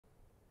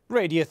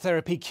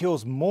Radiotherapy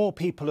cures more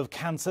people of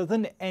cancer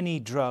than any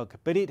drug,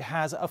 but it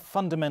has a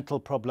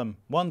fundamental problem.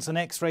 Once an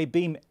X-ray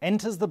beam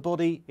enters the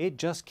body, it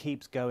just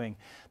keeps going.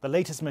 The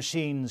latest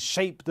machines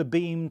shape the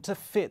beam to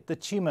fit the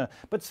tumour,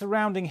 but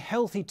surrounding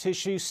healthy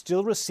tissue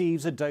still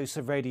receives a dose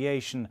of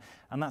radiation.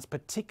 And that's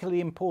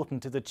particularly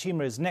important if the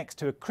tumour is next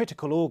to a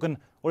critical organ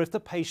or if the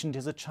patient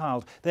is a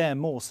child. They're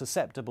more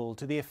susceptible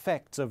to the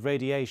effects of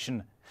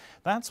radiation.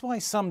 That's why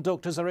some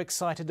doctors are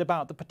excited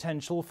about the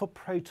potential for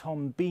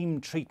proton beam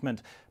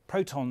treatment.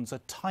 Protons are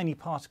tiny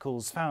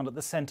particles found at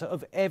the centre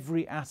of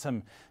every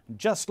atom.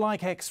 Just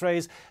like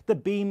X-rays, the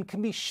beam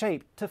can be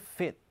shaped to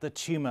fit the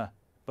tumour.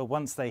 But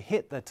once they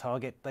hit their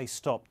target, they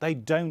stop. They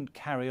don't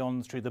carry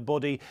on through the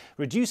body,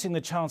 reducing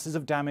the chances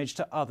of damage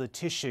to other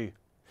tissue.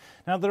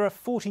 Now, there are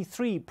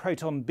 43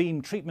 proton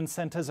beam treatment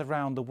centres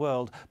around the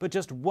world, but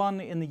just one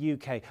in the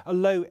UK, a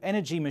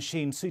low-energy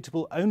machine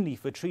suitable only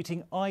for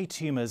treating eye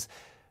tumours.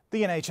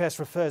 The NHS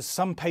refers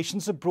some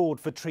patients abroad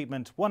for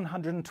treatment,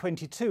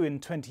 122 in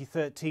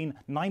 2013,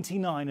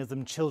 99 of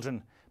them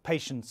children.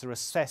 Patients are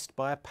assessed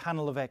by a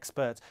panel of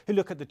experts who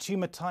look at the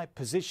tumour type,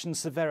 position,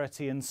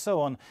 severity and so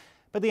on.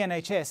 But the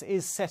NHS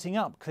is setting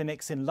up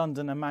clinics in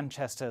London and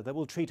Manchester that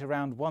will treat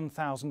around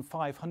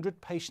 1,500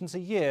 patients a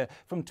year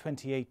from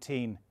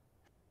 2018.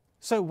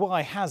 So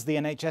why has the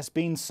NHS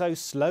been so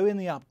slow in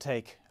the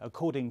uptake?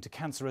 According to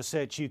Cancer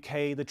Research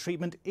UK, the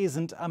treatment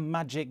isn't a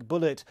magic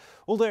bullet.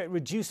 Although it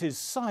reduces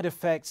side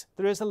effects,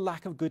 there is a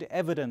lack of good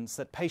evidence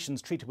that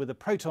patients treated with a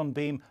proton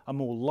beam are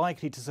more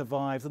likely to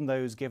survive than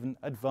those given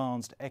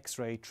advanced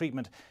X-ray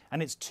treatment.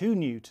 And it's too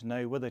new to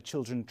know whether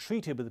children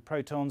treated with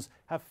protons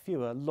have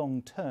fewer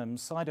long-term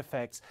side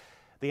effects.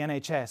 The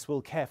NHS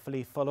will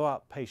carefully follow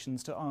up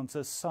patients to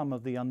answer some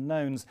of the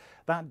unknowns.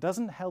 That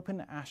doesn't help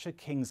in Ashya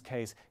King's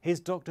case. His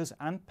doctors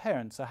and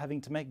parents are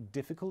having to make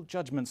difficult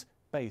judgments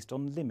based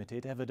on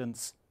limited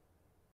evidence.